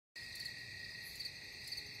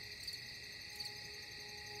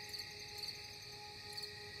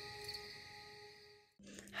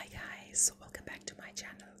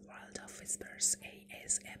Whispers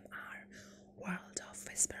ASMR, World of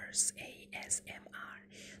Whispers ASMR।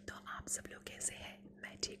 तो आप सब लोग कैसे हैं?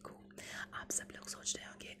 मैं ठीक हूँ। आप सब लोग सोच रहे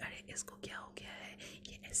होंगे अरे इसको क्या हो गया है,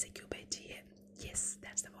 ये ऐसे क्यों बैठी है? Yes,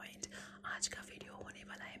 that's the point। आज का वीडियो होने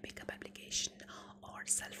वाला है मेकअप एप्लीकेशन और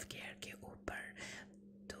सेल्फ केयर के ऊपर।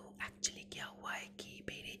 तो एक्चुअली क्या हुआ है कि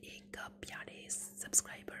मेरे एक प्यारे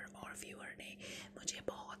सब्सक्राइबर और व्यूअर ने मुझे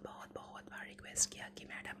बहुत बार रिक्वेस्ट किया कि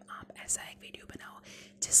मैडम आप ऐसा एक वीडियो बनाओ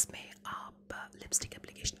जिसमें आप लिपस्टिक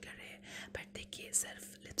एप्लीकेशन कर रहे हैं। बट देखिए,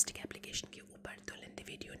 सिर्फ लिपस्टिक एप्लीकेशन के ऊपर तो लेंथी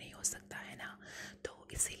वीडियो नहीं हो सकता है ना, तो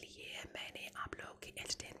इसीलिए मैंने आप लोगों के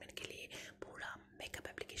एंटरटेनमेंट के लिए पूरा मेकअप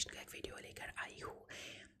एप्लीकेशन का एक वीडियो लेकर आई हूँ।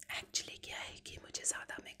 एक्चुअली क्या है कि मुझे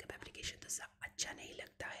ज़्यादा मेकअप एप्लीकेशन तो अच्छा नहीं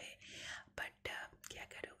लगता है, बट क्या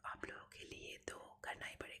करूँ, आप लोगों के लिए तो करना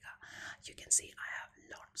ही पड़ेगा। You can see I have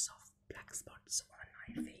lots of black spots on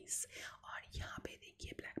my face, और यहाँ पे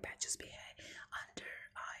देखिए ब्लैक पैचेस भी है, अंडर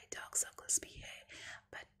आई डार्क सर्कल्स भी है।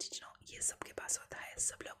 बट यू नो ये सब के पास होता है,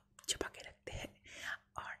 सब लोग छुपा के रखते हैं,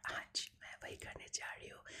 और आज मैं वही करने जा रही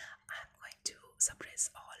हूँ। I am going to suppress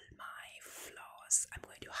all my flaws, I am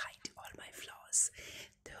going to hide all my flaws.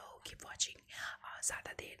 तो कीप वॉचिंग,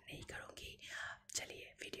 ज़्यादा देर नहीं करूँगी,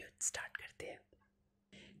 चलिए वीडियो स्टार्ट करते हैं।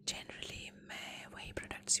 जनरली मैं वही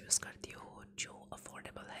प्रोडक्ट्स यूज़ करती हूँ जो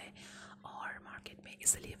अफोर्डेबल है और मार्केट में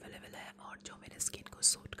इजीली अवेलेबल है और जो मेरे स्किन को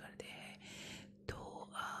सूट करते हैं। तो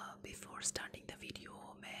बिफोर स्टार्टिंग द वीडियो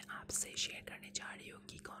मैं आपसे शेयर करने जा रही हूँ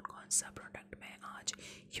कि कौन कौन सा प्रोडक्ट मैं आज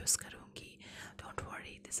यूज़ करूँगी। Don't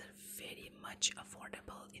worry, this are very much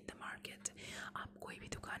affordable in the market. आप कोई भी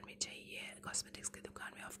दुकान में जाइए, कॉस्मेटिक्स की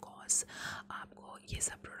दुकान में ऑफ कोर्स आपको ये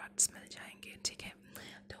सब प्रोडक्ट्स मिल जाएंगे, ठीक है।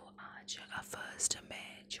 तो आज फर्स्ट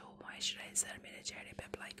मैं जो मॉइस्चराइज़र मेरे चेहरे पे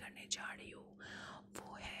अप्लाई करने जा रही हूँ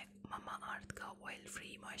वो है ममा अर्थ का ऑयल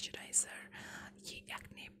फ्री मॉइस्चराइज़र। ये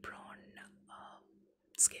एक्ने प्रोन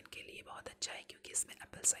स्किन के लिए बहुत अच्छा है क्योंकि इसमें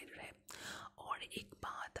एप्पल साइडर है। और एक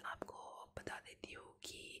बात आपको बता देती हूँ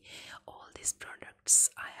कि all this products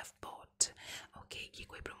I have bought, okay. ये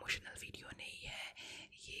कोई प्रमोशनल वीडियो नहीं है,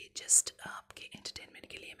 ये जस्ट आपके एंटरटेनमेंट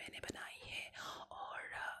के लिए मैंने बनाई है,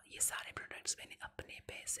 और ये सारे प्रोडक्ट्स मैंने अपने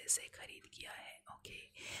पैसे से ख़रीद किया है, okay.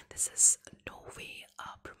 This is no way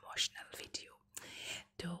a promotional video.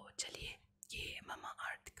 तो चलिए, ये ममा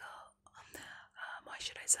अर्थ का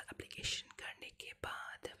मॉइस्चराइज़र एप्लीकेशन करने के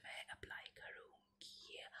बाद मैं अप्लाई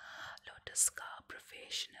करूँगी लोटस का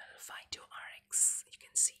professional phyto RX। You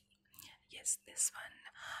can C, yes, this one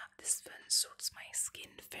suits my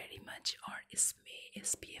skin very much, और इसमें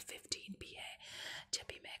SPF 15 भी है। जब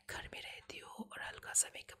भी मैं घर में रहती हूँ और हल्का सा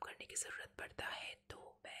मेकअप करने की ज़रूरत पड़ता है तो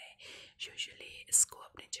मैं यूजुअली इसको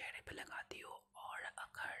अपने चेहरे पे लगाती हूँ, और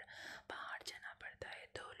अगर बाहर जाना पड़ता है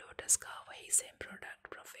तो लोटस का वही same product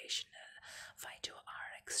professional phyto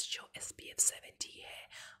RX जो SPF 70 है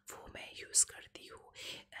वो मैं यूज़ करती हूँ।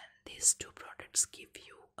 And this two products give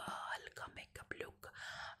you हल्का मेकअप लुक,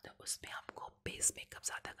 तो उसमें आपको बेस मेकअप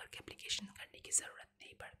ज़्यादा करके एप्लीकेशन करने की ज़रूरत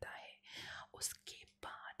नहीं पड़ता है। उसके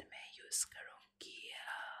बाद मैं यूज़ करूँगी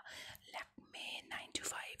लैक्मे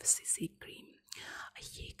 925cc क्रीम।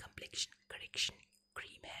 ये कम्प्लेक्शन करेक्शन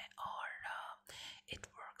क्रीम है और it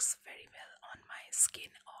works very well on my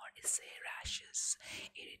skin, और इससे रैशेस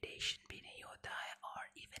इरिटेशन भी नहीं होता है, और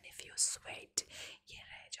इवन इफ़ यू स्वेट ये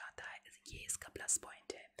रह जाता है, ये इसका प्लस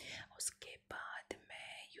पॉइंट है। उसके बाद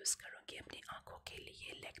मैं यूज़ करूँगी अपनी आँखों के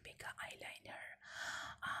लिए लैक्मे का आईलाइनर।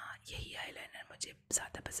 यही आईलाइनर मुझे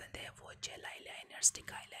ज़्यादा पसंद है, वो जेल आईलाइनर,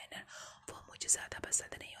 स्टिक आईलाइनर वो मुझे ज़्यादा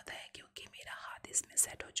पसंद नहीं होता है क्योंकि मेरा हाथ इसमें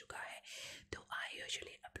सेट हो चुका है। तो I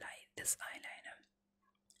usually apply this eyeliner.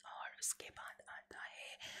 और उसके बाद आता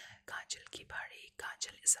है काजल की बारी।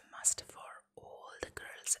 काजल is a must for all the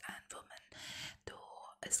girls and women. तो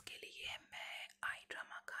इसके लिए मैं आई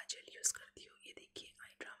ड्रामा काजल यूज़ करती हूँ। ये देखिए,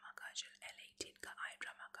 आई ड्रामा काजल, L18 का आई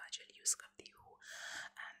ड्रामा काजल यूज़ करती हूँ,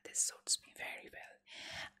 and this suits me very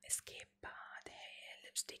well. इसके बाद है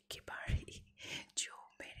लिपस्टिक की बारी, जो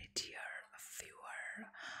मेरे डियर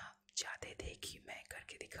व्यूअर चाहते थे कि मैं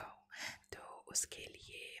करके दिखाऊँ, तो उसके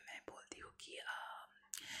लिए मैं बोलती हूँ कि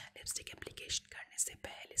लिपस्टिक एप्लीकेशन करने से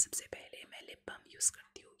पहले सबसे पहले मैं लिप बाम यूज़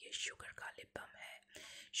करती हूँ। ये शुगर का लिप बाम है,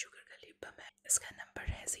 शुगर का लिप बाम है, इसका नंबर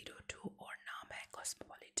है 02 और नाम है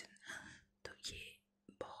कॉस्मोपॉलिटन। तो ये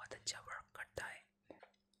बहुत अच्छा वर्क करता है।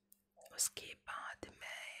 उसके बाद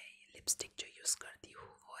मैं लिपस्टिक जो यूज़ करती हूँ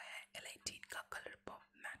वो है L18 का कलर पॉप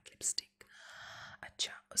मैट लिपस्टिक।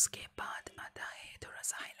 अच्छा, उसके बाद आता है थोड़ा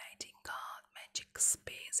सा हाईलाइटिंग का मैजिक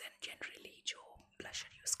स्पेस, एंड जनरली जो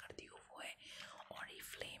ब्लशर यूज़ करती हूँ वो है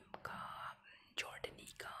ओरिफ्लेम का जॉर्डनी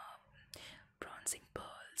का ब्रॉन्जिंग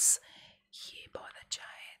पर्ल्स। ये बहुत अच्छा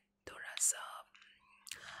है, थोड़ा सा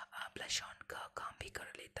ब्लश ऑन का काम भी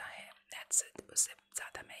कर लेता है। उससे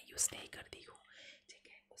ज़्यादा मैं यूज़ नहीं करती हूँ, ठीक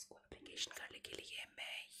है। उसको एप्लीकेशन करने के लिए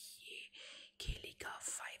मैं ये केली का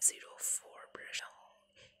 504 ब्रश हूँ,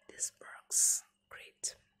 दिस वर्क्स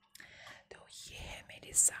ग्रेट। तो ये है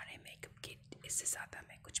मेरे सारे मेकअप किट, इससे ज़्यादा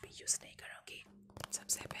मैं कुछ भी यूज़ नहीं करूँगी।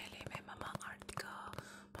 सबसे पहले मैं ममा अर्थ का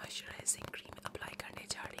मॉइस्चराइजिंग क्रीम अप्लाई करने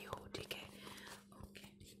जा रही हूँ, ठीक है। ओके,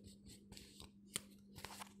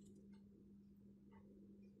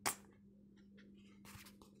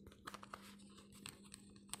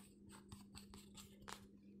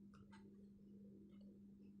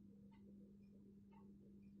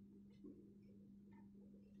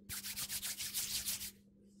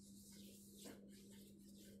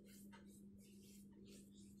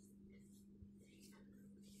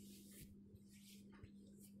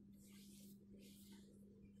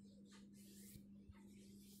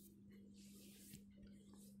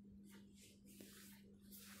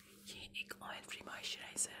 ये एक ऑयल फ्री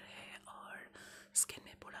मॉइस्चराइज़र है और स्किन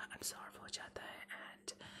में पूरा एब्जॉर्ब हो जाता है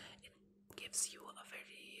and it gives you a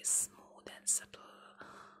very smooth and subtle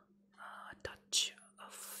touch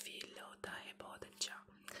feel होता है, बहुत अच्छा।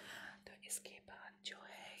 तो इसके बाद जो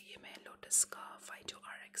है ये मैं लोटस का फाइटो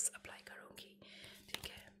RX अप्लाई करूँगी, ठीक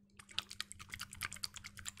है।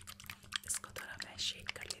 इसको थोड़ा मैं शेक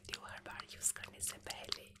कर लेती हूँ हर बार यूज़ करने से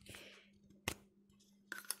पहले।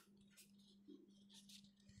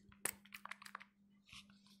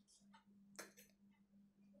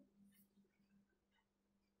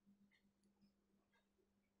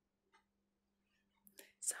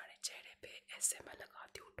 सारे चेहरे पे ऐसे मैं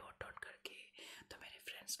लगाती हूँ डॉट डॉट करके, तो मेरे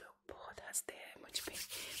फ्रेंड्स लोग बहुत हंसते हैं मुझ पे,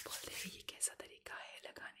 बोलते हैं ये कैसा तरीका है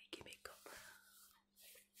लगाने की मेकअप,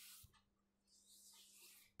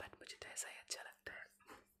 बट मुझे तो ऐसा ही अच्छा लगता है।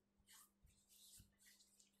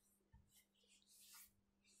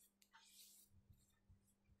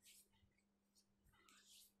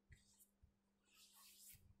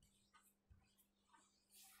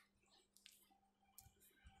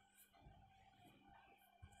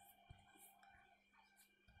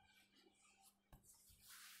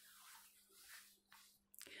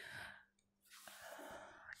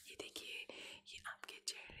 ये देखिए, ये आपके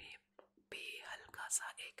चेहरे पे हल्का सा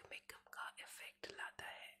एक मेकअप का इफेक्ट लाता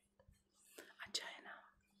है, अच्छा है ना,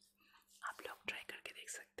 आप लोग ट्राई करके देख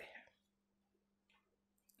सकते हैं।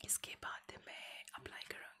 इसके बाद मैं अप्लाई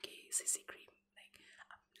करूँगी सीसी क्रीम, लाइक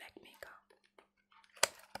लैक्मे का।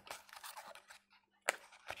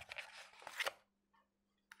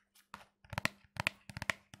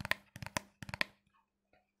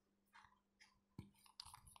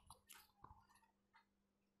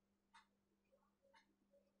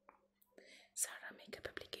 सारा मेकअप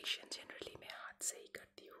एप्लीकेशन जनरली मैं हाथ से ही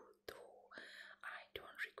करती हूँ, तो I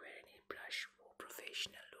don't require any brush. वो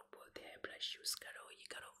प्रोफेशनल लोग बोलते हैं ब्रश यूज़ करो, ये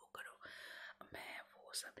करो, वो करो, मैं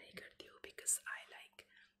वो सब नहीं करती हूँ because I like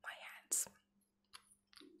my hands.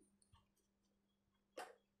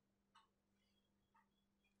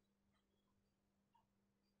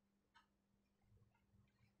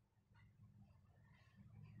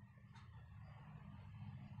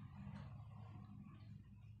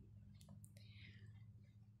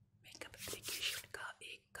 Makeup application का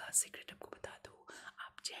एक सीक्रेट आपको बता दूँ,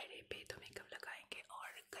 आप चेहरे पे तो मेकअप लगाएंगे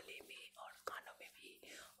और गले में और कानों में भी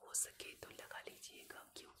हो सके तो लगा लीजिएगा,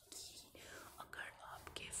 क्योंकि अगर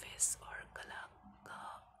आपके फेस और गला का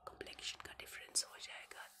कम्प्लेक्शन का डिफरेंस हो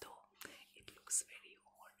जाएगा तो इट लुक्स वेरी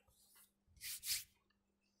ऑड।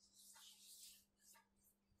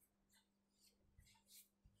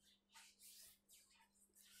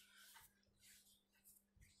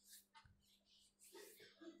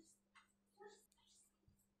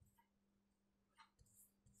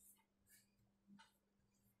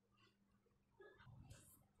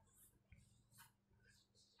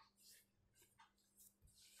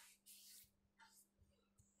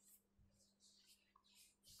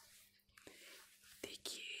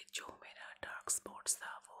 देखिए, जो मेरा डार्क स्पॉट्स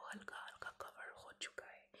था वो हल्का हल्का कवर हो चुका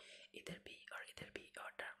है, इधर भी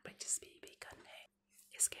और डार्क पैचेस भी कम है।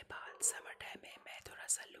 इसके बाद समर टाइम में मैं थोड़ा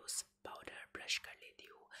सा लूज पाउडर ब्रश कर लेती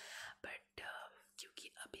हूँ, बट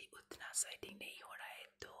क्योंकि अभी उतना सेटिंग नहीं हो रहा है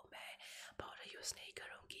तो मैं पाउडर यूज़ नहीं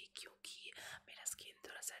करूँगी, क्योंकि मेरा स्किन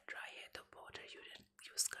थोड़ा सा ड्राई है, तो पाउडर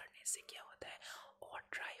यूज़ करने से क्या होता है और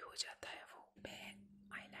ड्राई हो जाता है। वो मैं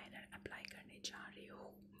आईलाइनर अप्लाई करने जा रही हूँ,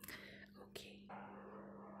 okay.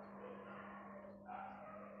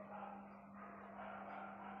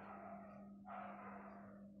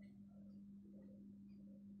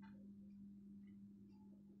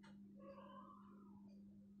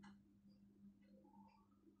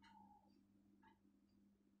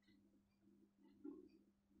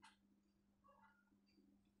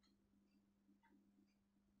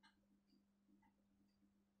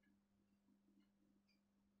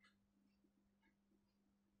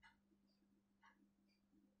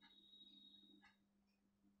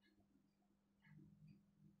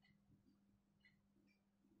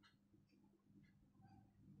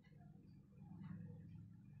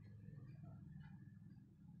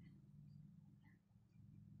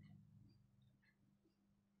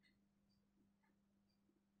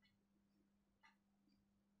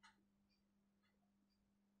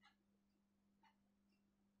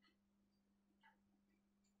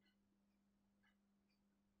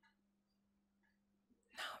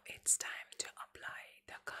 it's time to apply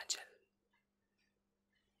the kajal.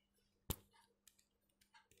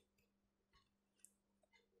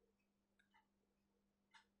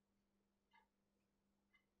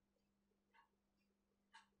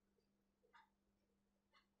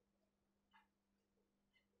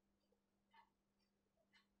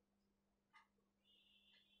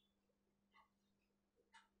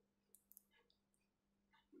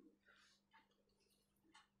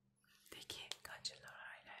 देखिए काजल और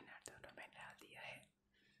आईलाइनर दोनों मैंने डाल दिया है.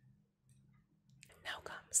 Now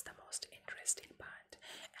comes the most interesting part.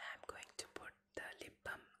 I'm going to put the lip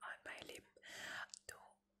balm on my lip. तो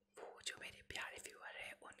वो जो मेरे प्यारे व्यूअर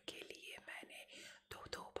है उनके लिए मैंने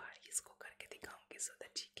दो बार इसको करके दिखाऊंगी so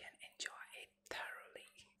that you can enjoy it thoroughly.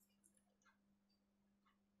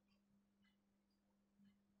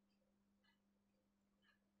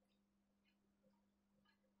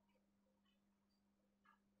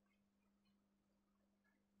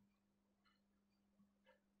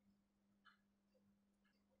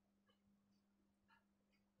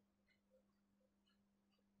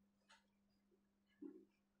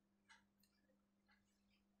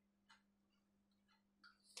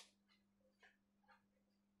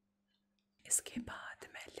 इसके बाद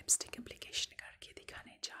मैं लिपस्टिक एप्लीकेशन करके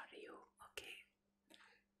दिखाने जा रही हूँ. Okay,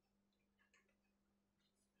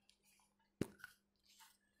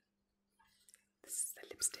 this is the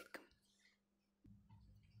lipstick.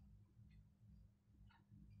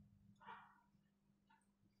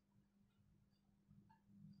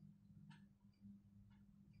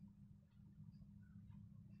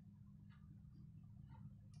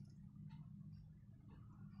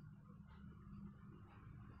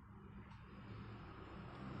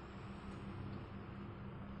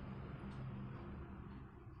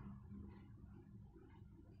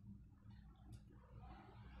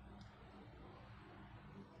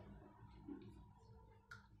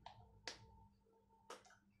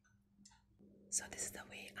 So this is the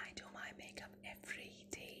way I do my makeup every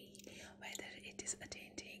day, whether it is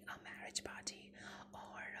attending a marriage party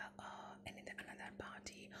or another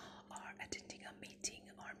party or attending a meeting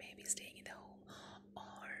or maybe staying in the home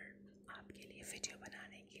और आपके लिए video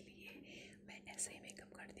बनाने के लिए मैं ऐसे ही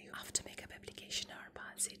makeup करती हूँ. आफ्टर मेकअप एप्लीकेशन और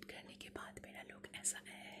बाल सेट करने के बाद मेरा लुक ऐसा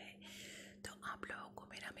है. तो आप लोगों को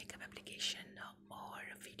मेरा मेकअप एप्लीकेशन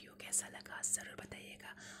और वीडियो कैसा लगा ज़रूर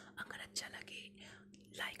बताइएगा. अगर अच्छा लगे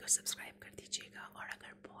लाइक और सब्सक्राइब कर दीजिएगा और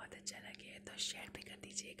अगर बहुत अच्छा लगे तो शेयर भी कर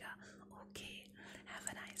दीजिएगा. Okay, have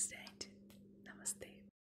a nice day. नमस्ते.